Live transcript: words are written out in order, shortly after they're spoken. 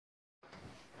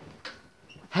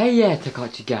Hey yeah,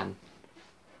 Archie gang.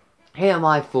 Here are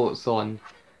my thoughts on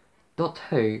Doctor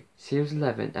Who, Series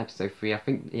 11, Episode 3. I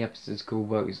think the episode is called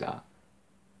Rosa.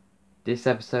 This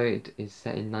episode is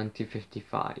set in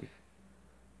 1955.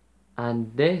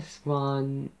 And this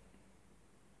one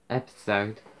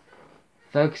episode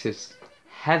focuses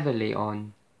heavily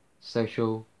on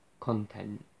social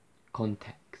context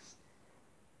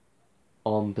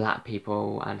on black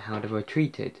people and how they were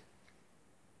treated,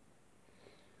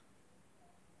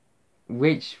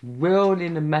 which will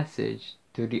in a message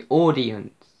to the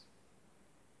audience.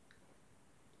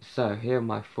 So here are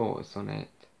my thoughts on it.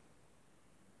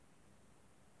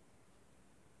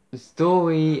 The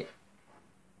story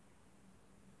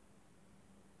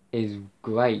is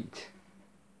great.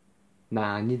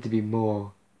 Now I need to be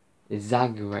more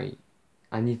exaggerate.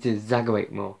 I need to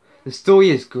exaggerate more. The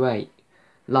story is great.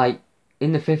 Like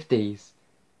in the 50s,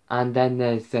 and then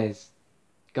there's this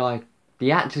guy,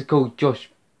 the actor's called Josh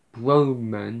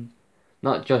Brolin,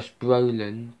 not Josh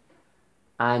Brolin,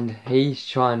 and he's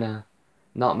trying to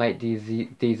not make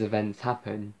these events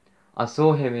happen. I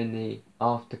saw him in the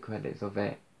after credits of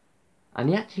it, and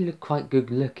he actually looked quite good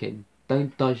looking.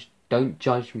 Don't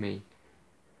judge me.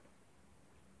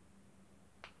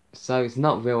 So it's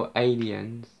not real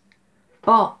aliens,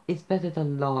 but it's better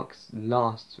than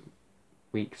last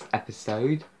week's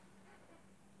episode.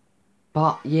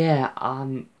 But yeah,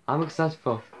 I'm excited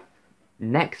for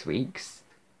next week's.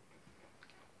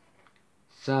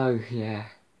 So yeah,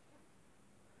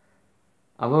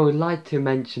 I would like to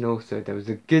mention also there was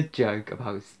a good joke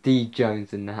about Steve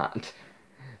Jones in that,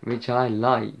 which I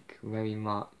like very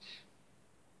much.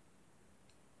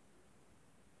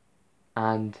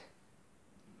 And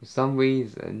for some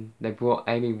reason they brought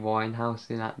Amy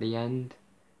Winehouse in at the end.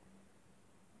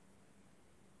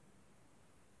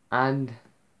 And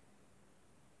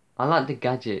I like the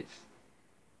gadgets.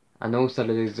 And also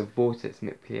there's a vortex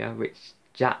manipulator which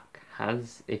Jack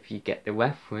has, if you get the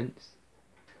reference,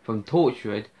 from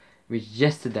Torchwood, which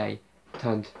yesterday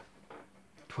turned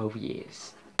 12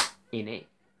 years in it.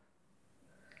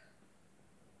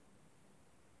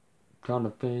 Trying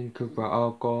to think if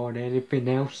I've got anything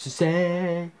else to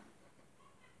say.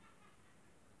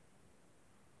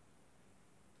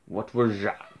 What was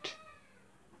that?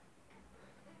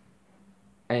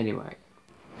 Anyway.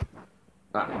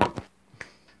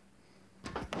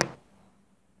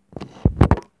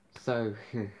 So,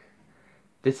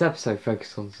 this episode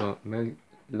focuses on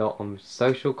a lot on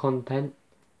social content.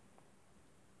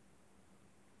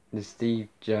 The Steve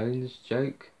Jones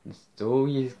joke. The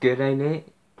story is good, ain't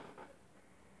it?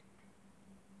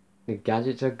 The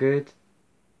gadgets are good.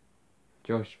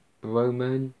 Josh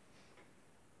Brolin.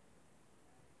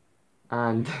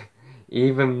 And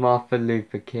even Martha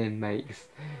Luther King makes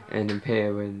an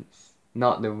appearance.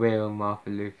 Not the real Martha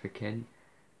Luther King.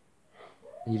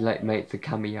 He makes a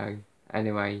cameo.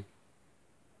 Anyway.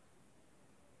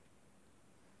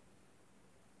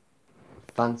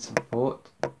 Fan support.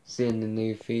 See you in the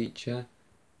new feature.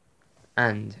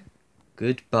 And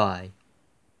goodbye.